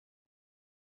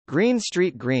Green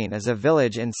Street Green is a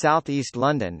village in south-east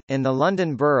London, in the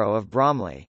London Borough of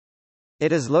Bromley.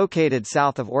 It is located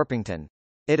south of Orpington.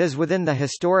 It is within the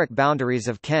historic boundaries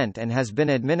of Kent and has been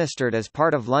administered as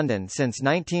part of London since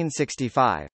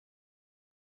 1965.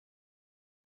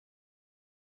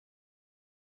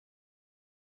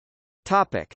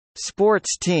 Topic: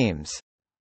 Sports teams.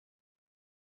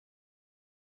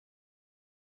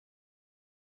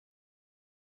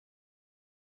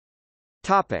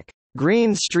 Topic: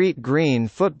 Green Street Green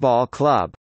Football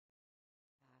Club.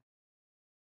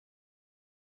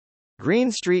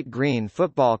 Green Street Green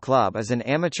Football Club is an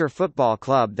amateur football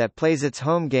club that plays its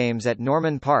home games at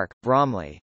Norman Park,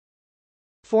 Bromley.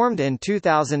 Formed in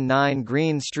 2009,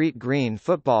 Green Street Green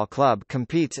Football Club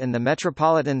competes in the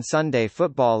Metropolitan Sunday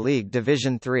Football League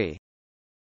Division 3.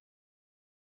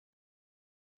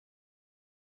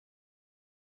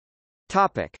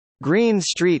 Topic: Green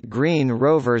Street Green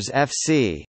Rovers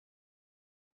FC.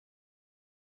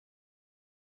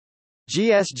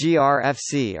 GSGR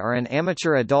FC are an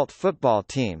amateur adult football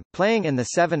team, playing in the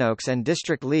Sevenoaks and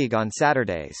District League on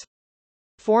Saturdays.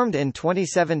 Formed in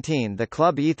 2017, the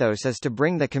club ethos is to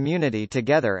bring the community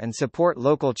together and support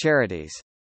local charities.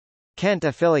 Kent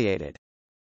affiliated.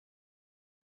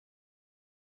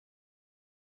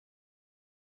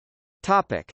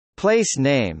 Topic: Place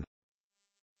name.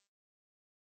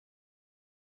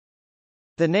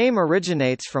 The name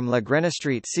originates from La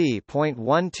Grenestreet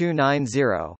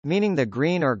c.1290, meaning the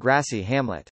green or grassy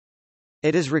hamlet.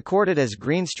 It is recorded as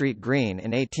Green Street Green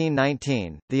in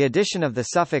 1819, the addition of the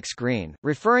suffix green,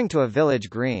 referring to a village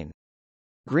green.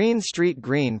 Green Street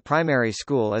Green Primary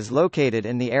School is located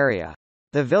in the area.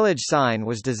 The village sign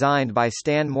was designed by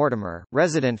Stan Mortimer,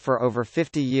 resident for over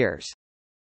 50 years.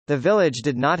 The village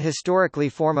did not historically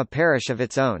form a parish of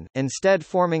its own, instead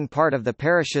forming part of the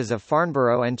parishes of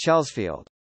Farnborough and Chelsfield.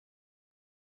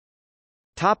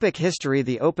 Topic: History.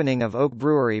 The opening of Oak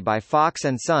Brewery by Fox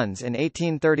and Sons in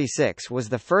 1836 was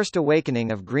the first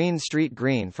awakening of Green Street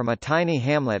Green from a tiny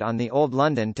hamlet on the Old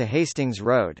London to Hastings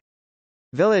Road.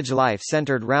 Village life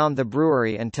centred round the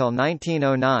brewery until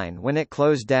 1909 when it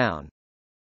closed down.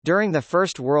 During the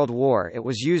First World War it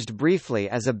was used briefly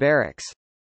as a barracks.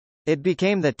 It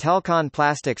became the Telcon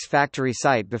Plastics factory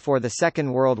site before the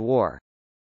Second World War.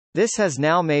 This has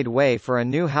now made way for a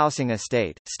new housing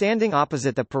estate, standing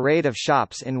opposite the parade of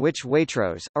shops in which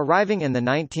Waitrose, arriving in the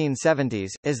 1970s,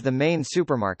 is the main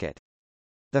supermarket.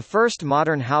 The first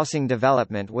modern housing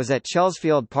development was at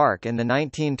Chelsfield Park in the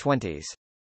 1920s.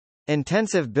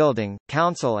 Intensive building,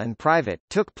 council and private,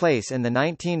 took place in the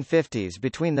 1950s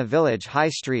between the village High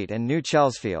Street and New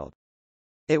Chelsfield.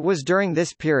 It was during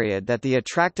this period that the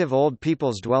attractive old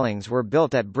people's dwellings were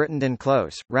built at Brittenden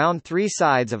Close, round three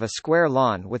sides of a square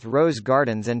lawn with rose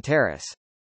gardens and terrace.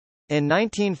 In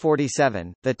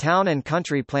 1947, the Town and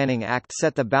Country Planning Act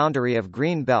set the boundary of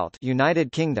Green Belt,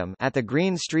 United Kingdom, at the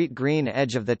Green Street Green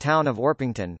edge of the town of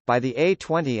Orpington, by the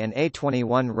A20 and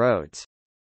A21 roads.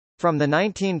 From the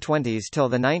 1920s till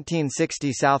the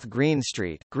 1960 South Green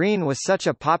Street, Green was such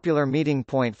a popular meeting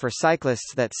point for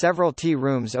cyclists that several tea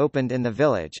rooms opened in the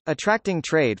village, attracting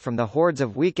trade from the hordes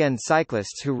of weekend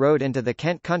cyclists who rode into the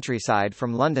Kent countryside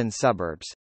from London's suburbs.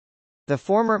 The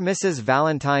former Mrs.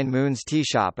 Valentine Moon's tea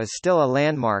shop is still a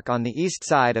landmark on the east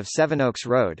side of Sevenoaks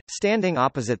Road, standing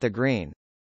opposite the Green.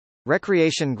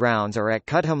 Recreation grounds are at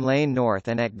Cudham Lane North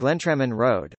and at Glentrammon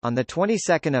Road. On the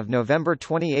 22nd of November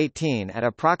 2018 at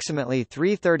approximately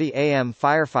 3:30 a.m.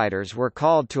 firefighters were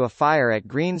called to a fire at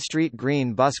Green Street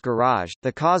Green bus garage,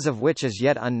 the cause of which is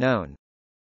yet unknown.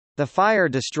 The fire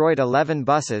destroyed 11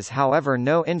 buses, however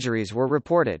no injuries were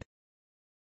reported.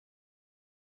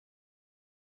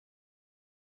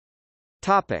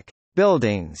 Topic: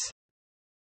 Buildings.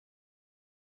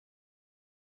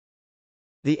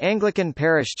 The Anglican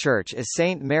parish church is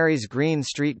St Mary's Green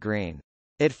Street Green.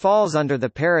 It falls under the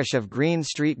parish of Green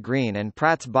Street Green and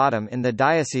Pratt's Bottom in the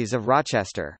Diocese of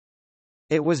Rochester.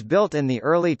 It was built in the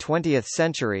early 20th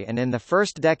century and in the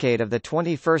first decade of the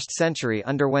 21st century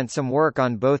underwent some work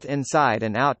on both inside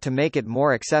and out to make it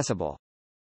more accessible.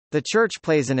 The church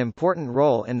plays an important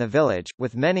role in the village,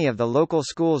 with many of the local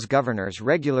schools' governors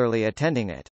regularly attending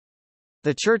it.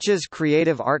 The church's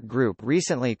creative art group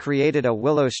recently created a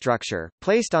willow structure,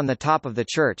 placed on the top of the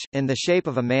church, in the shape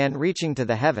of a man reaching to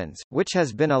the heavens, which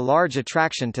has been a large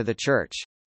attraction to the church.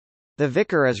 The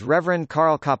vicar is Reverend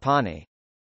Carl Kapani.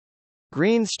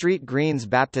 Green Street Green's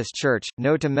Baptist Church,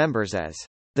 known to members as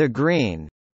the Green,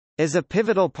 is a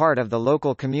pivotal part of the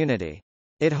local community.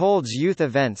 It holds youth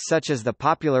events such as the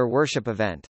popular worship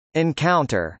event,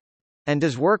 Encounter, and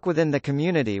does work within the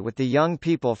community with the young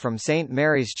people from St.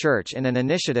 Mary's Church in an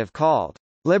initiative called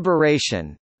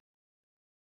Liberation.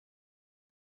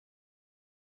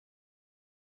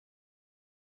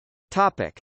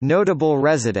 Topic: Notable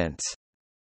residents.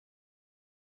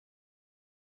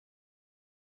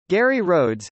 Gary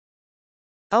Rhodes,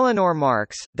 Eleanor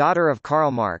Marx, daughter of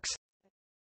Karl Marx,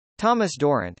 Thomas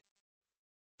Dorrant.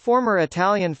 Former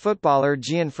Italian footballer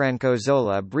Gianfranco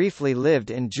Zola briefly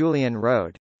lived in Julian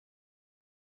Road.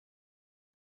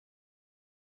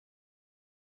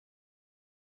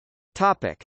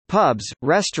 Topic: Pubs,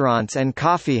 restaurants and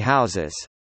coffee houses.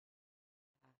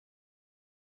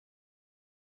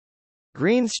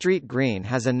 Green Street Green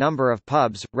has a number of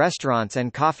pubs, restaurants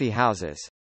and coffee houses.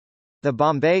 The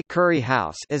Bombay Curry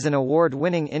House is an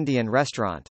award-winning Indian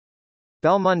restaurant.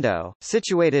 Belmondo,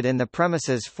 situated in the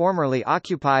premises formerly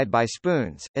occupied by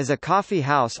Spoons, is a coffee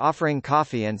house offering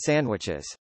coffee and sandwiches.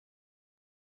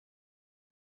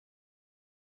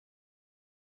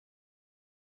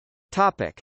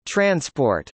 Topic: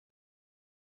 Transport.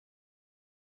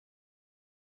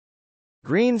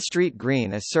 Green Street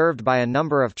Green is served by a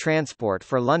number of transport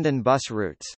for London bus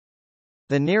routes.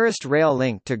 The nearest rail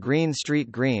link to Green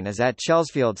Street Green is at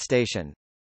Chelsfield Station.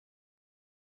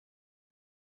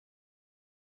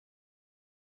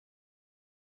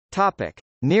 Topic: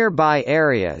 Nearby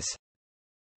areas.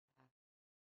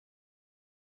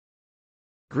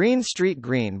 Green Street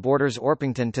Green borders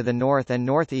Orpington to the north and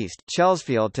northeast,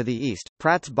 Chelsfield to the east,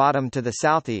 Pratt's Bottom to the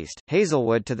southeast,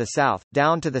 Hazelwood to the south,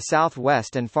 Down to the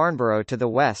southwest and Farnborough to the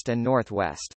west and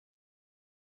northwest.